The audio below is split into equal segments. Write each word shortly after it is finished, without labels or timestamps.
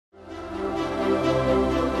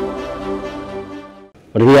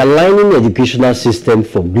Realigning educational system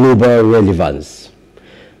for global relevance.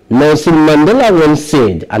 Nelson Mandela once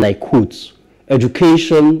said, and I quote,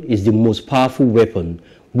 "Education is the most powerful weapon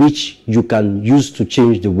which you can use to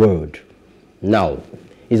change the world." Now,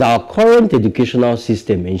 is our current educational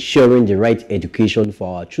system ensuring the right education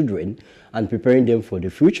for our children and preparing them for the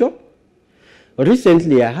future?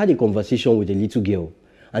 Recently, I had a conversation with a little girl,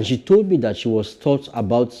 and she told me that she was taught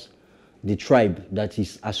about the tribe that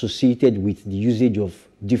is associated with the usage of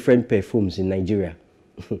different perfumes in Nigeria.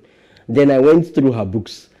 Then I went through her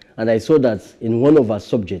books and I saw that in one of her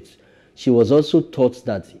subjects, she was also taught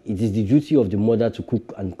that it is the duty of the mother to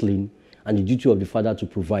cook and clean and the duty of the father to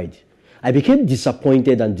provide. I became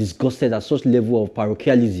disappointed and disgusted at such level of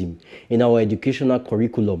parochialism in our educational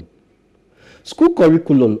curriculum. School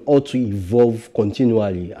curriculum ought to evolve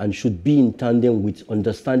continually and should be in tandem with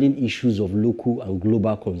understanding issues of local and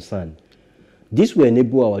global concern. This will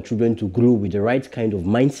enable our children to grow with the right kind of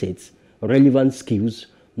mindsets, relevant skills,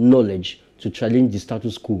 knowledge to challenge the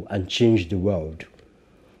status quo and change the world.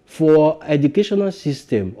 For our educational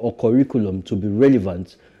system or curriculum to be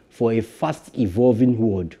relevant for a fast evolving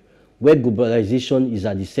world where globalization is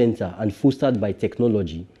at the center and fostered by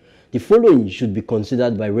technology, the following should be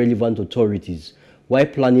considered by relevant authorities while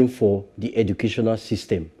planning for the educational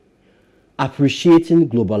system. Appreciating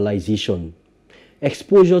globalization.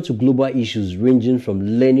 Exposure to global issues ranging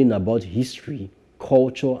from learning about history,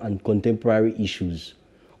 culture, and contemporary issues.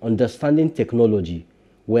 Understanding technology.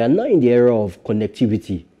 We are now in the era of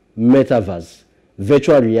connectivity, metaverse,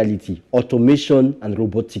 virtual reality, automation, and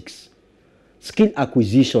robotics. Skill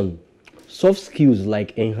acquisition. Soft skills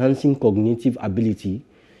like enhancing cognitive ability,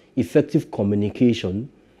 effective communication,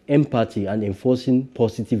 empathy, and enforcing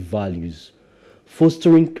positive values.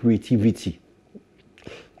 Fostering creativity.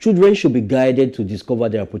 Children should be guided to discover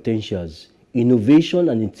their potentials. Innovation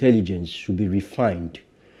and intelligence should be refined.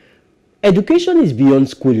 Education is beyond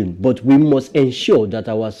schooling, but we must ensure that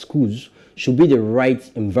our schools should be the right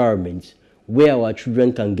environment where our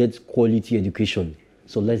children can get quality education.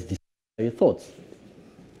 So let's discuss your thoughts.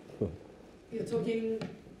 You're talking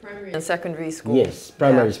primary and secondary school? Yes,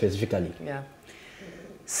 primary specifically. Yeah.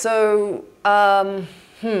 So, well,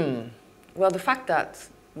 the fact that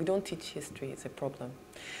we don't teach history is a problem.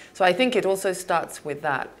 So I think it also starts with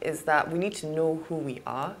that, is that we need to know who we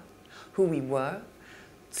are, who we were,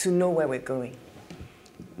 to know where we're going.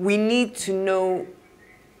 We need to know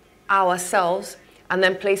ourselves and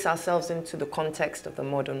then place ourselves into the context of the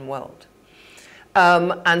modern world.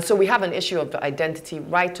 And so we have an issue of identity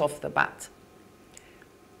right off the bat.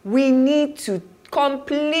 We need to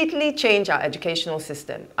completely change our educational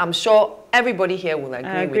system. I'm sure everybody here will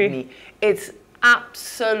agree with me. It's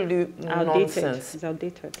absolute nonsense. It's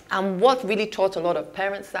outdated. And what really taught a lot of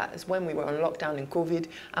parents that is when we were on lockdown in COVID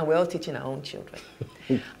and we're all teaching our own children.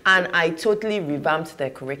 And I totally revamped their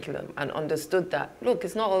curriculum and understood that, look,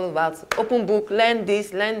 it's not all about open book, learn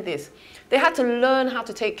this, learn this. They had to learn how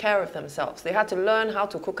to take care of themselves. They had to learn how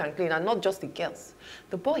to cook and clean, and not just the girls,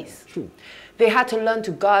 the boys. True. They had to learn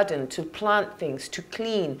to garden, to plant things, to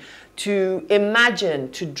clean, to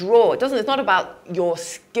imagine, to draw. It's not about your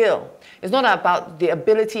skill. It's not about the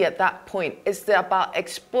ability at that point. It's about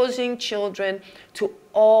exposing children to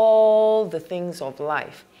all the things of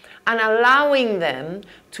life and allowing them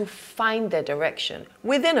to find their direction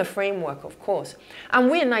within a framework, of course.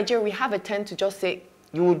 And we in Nigeria, we have a tend to just say,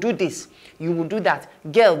 you will do this, you will do that,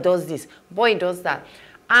 girl does this, boy does that.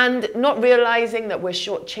 And not realizing that we're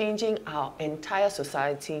shortchanging our entire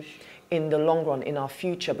society in the long run, in our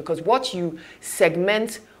future. Because what you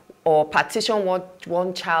segment or partition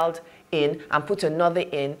one child in and put another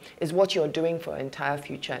in is what you're doing for an entire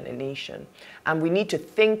future in a nation. And we need to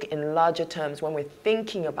think in larger terms when we're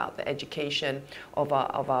thinking about the education of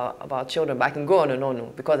our children. But I can go on and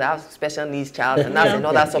on because I have a special needs child, and that's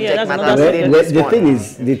another subject matter.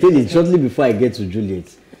 The thing is, shortly before I get to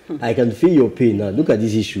Juliet, I can feel your pain now. Look at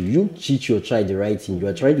this issue. You teach your child the right thing. You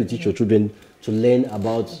are trying to teach your children to learn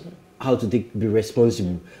about how to be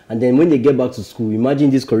responsible. And then when they get back to school, imagine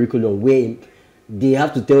this curriculum where they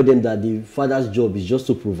have to tell them that the father's job is just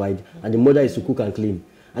to provide and the mother is to cook and clean.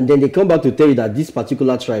 And then they come back to tell you that this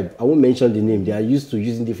particular tribe, I won't mention the name, they are used to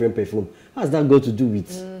using different perfume. How has that got to do with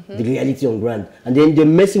the reality on ground? And then they're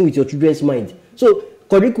messing with your children's mind. So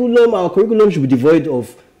our curriculum should be devoid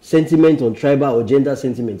of sentiment on tribal or gender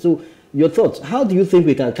sentiment. So your thoughts, how do you think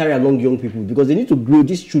we can carry along young people? Because they need to grow,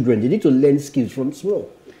 these children, they need to learn skills from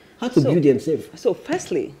small. How to build themselves. So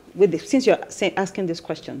firstly, since you're asking this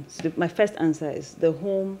question, my first answer is the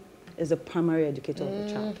home is the primary educator of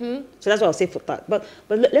the child. So that's what I'll say for that. But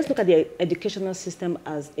let's look at the educational system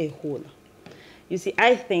as a whole. You see,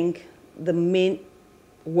 I think the main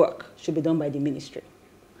work should be done by the ministry.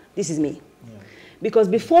 This is me. Yeah. Because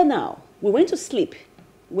before now, we went to sleep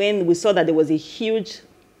when we saw that there was a huge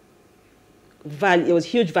value,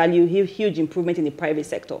 huge improvement in the private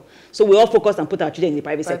sector. So we all focused and put our children in the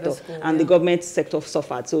private sector, school, and the government sector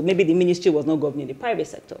suffered. So maybe the ministry was not governing the private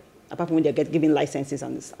sector, apart from when they're giving licenses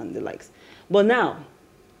and the likes. But now,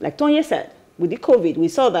 like Tonya said, with the COVID, we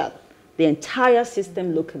saw that the entire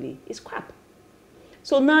system locally is crap.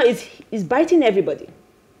 So now it's biting everybody.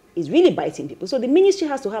 It's really biting people. So the ministry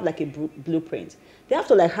has to have like a blueprint. They have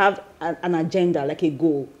to like have an agenda, like a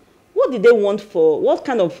goal. What do they want for, what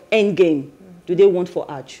kind of end game do they want for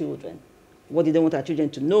our children? What do they want our children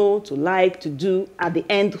to know, to like, to do at the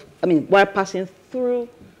end, I mean, while passing through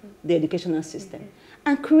the educational system?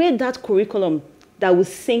 And create that curriculum that will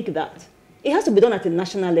sync that. It has to be done at a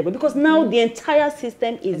national level because now the entire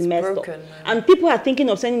system is messed up. And people are thinking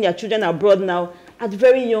of sending their children abroad now at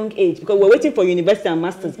very young age because we're waiting for university and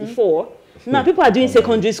masters before. Now people are doing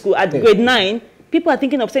secondary school at grade 9. People are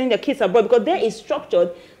thinking of sending their kids abroad because there is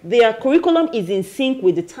structured. Their curriculum is in sync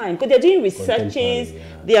with the time because they're doing researches,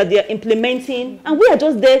 they are implementing, and we are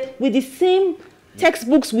just there with the same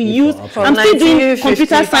textbooks we use. I'm still doing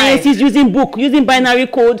computer sciences using book, using binary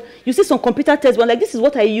code. You see some computer tests, but like this is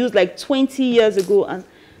what I used like 20 years ago, and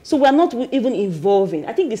so we're not even involving.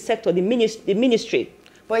 I think the sector, the ministry.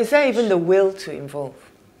 But is there even the will to involve?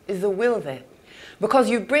 Is the will there? Because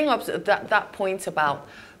you bring up that point about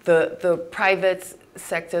the private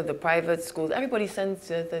sector, the private schools. Everybody sends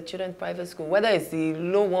their children to private school, whether it's the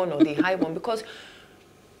low one or the high one, because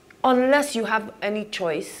unless you have any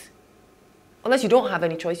choice, unless you don't have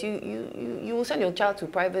any choice, you will send your child to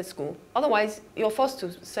private school. Otherwise, you're forced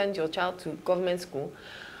to send your child to government school.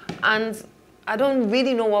 And I don't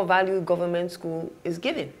really know what value government school is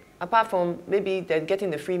giving, apart from maybe they're getting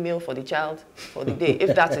the free meal for the child for the day,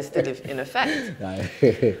 if that is still in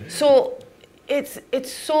effect. So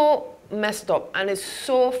it's so messed up and it's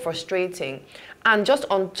so frustrating. And just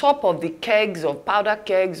on top of the kegs of powder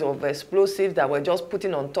kegs of explosives that we're just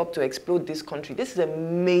putting on top to explode this country, this is a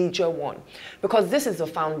major one because this is the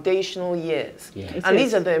foundational years. Yeah. And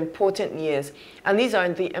these are the important years. And these are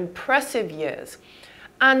the impressive years.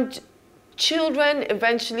 And children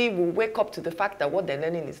eventually will wake up to the fact that what they're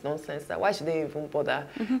learning is nonsense. That why should they even bother?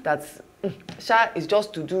 That's is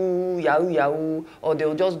just to do yahoo, or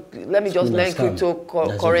they'll just let me just learn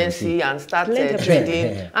cryptocurrency and start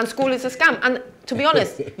trading. And school is a scam. And to be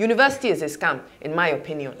honest, university is a scam, in my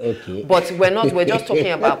opinion. Okay. But we're just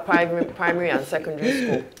talking about primary and secondary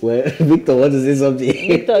school. Well, Victor, what is this something?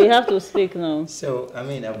 Victor, you have to speak now. So, I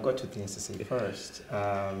mean, I've got two things to say. First,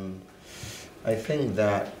 I think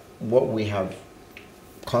that what we have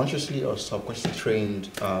consciously or subconsciously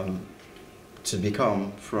trained to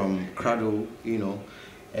become from cradle,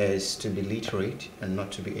 is to be literate and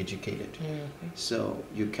not to be educated. So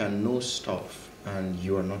you can know stuff and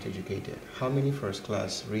you are not educated. How many first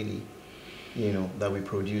class really, that we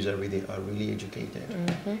produce every day are really educated?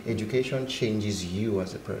 Education changes you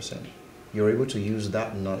as a person. You're able to use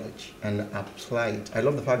that knowledge and apply it. I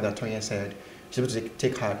love the fact that Tonya said she's able to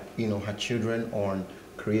take her, her children on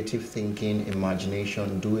creative thinking,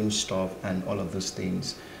 imagination, doing stuff, and all of those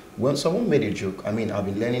things. When someone made a joke, I mean, I've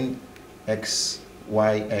been learning X,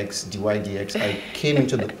 Y, X, dy, dx. I came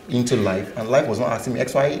into life, and life was not asking me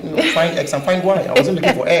X, Y, find X and find Y. I wasn't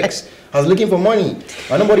looking for X. I was looking for money.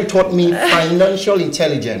 And nobody taught me financial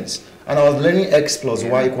intelligence. And I was learning X plus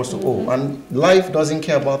Y equals to O. And life doesn't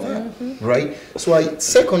care about that, right? So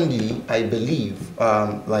secondly, I believe,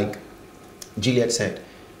 like Juliet said,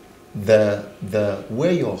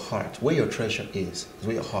 where your treasure is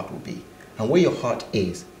where your heart will be, and where your heart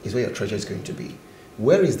is where your treasure is going to be.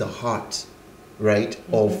 Where is the heart, right,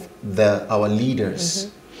 of our leaders?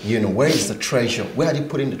 Where is the treasure? Where are they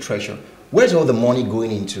putting the treasure? Where's all the money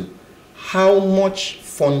going into? How much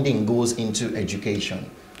funding goes into education?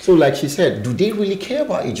 So like she said, do they really care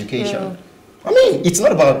about education? I mean, it's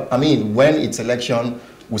not about, when it's election,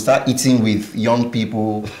 we start eating with young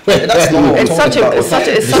people. That's not it's such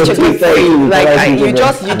a good thing. Like you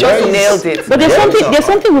just nailed it. But there's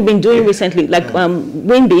something we've been doing recently, like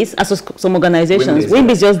Wimbies, as some organizations.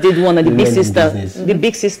 Wimbies just did one of the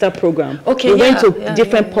Big Sister program. Okay, we went to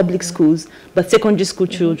different public schools, but secondary school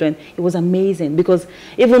children. It was amazing because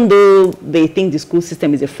even though they think the school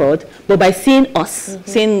system is a fraud, but by seeing us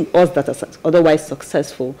that are otherwise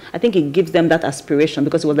successful, I think it gives them that aspiration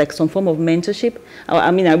because it was like some form of mentorship.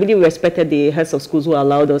 I really respected the heads of schools who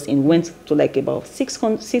allowed us in. Went to like about six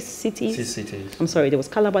cities. I'm sorry, there was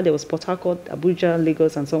Calabar, there was Port Harcourt, Abuja,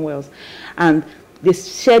 Lagos, and somewhere else. And They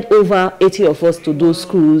shared over 80 of us to those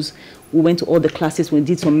schools. We went to all the classes. We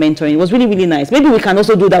did some mentoring. It was really, really nice. Maybe we can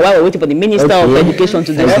also do that while we're waiting for the Minister of Education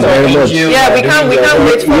to do that. Yeah, we can't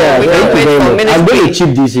wait for ministry. I'm going to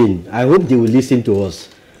chip this in. I hope they will listen to us.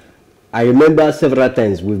 I remember several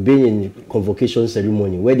times we've been in convocation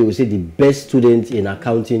ceremony where they will say the best student in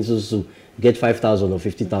accounting so get 5,000 or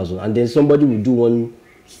 50,000, and then somebody will do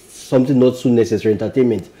something not so necessary,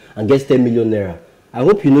 entertainment, and gets 10 million naira. I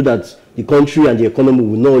hope you know that the country and the economy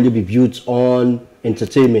will not only be built on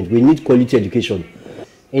entertainment. We need quality education.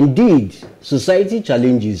 Indeed, society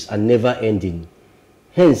challenges are never ending.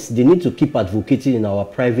 Hence, they need to keep advocating in our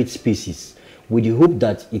private spaces with the hope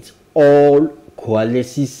that it all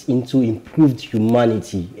coalesces into improved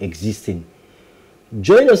humanity existing.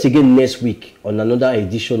 Join us again next week on another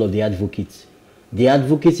edition of The Advocate. The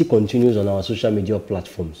advocacy continues on our social media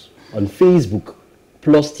platforms. On Facebook,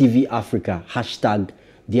 PlusTV Africa, hashtag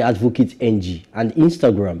The Advocate NG, and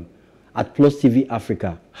Instagram at PlusTV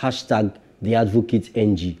Africa, hashtag The Advocate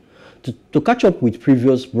NG. To catch up with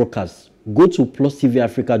previous broadcasts, go to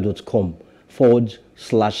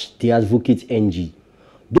plustvafrica.com/The Advocate NG.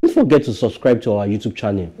 Don't forget to subscribe to our YouTube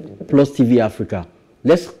channel, PlusTV Africa.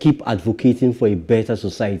 Let's keep advocating for a better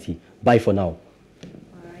society. Bye for now.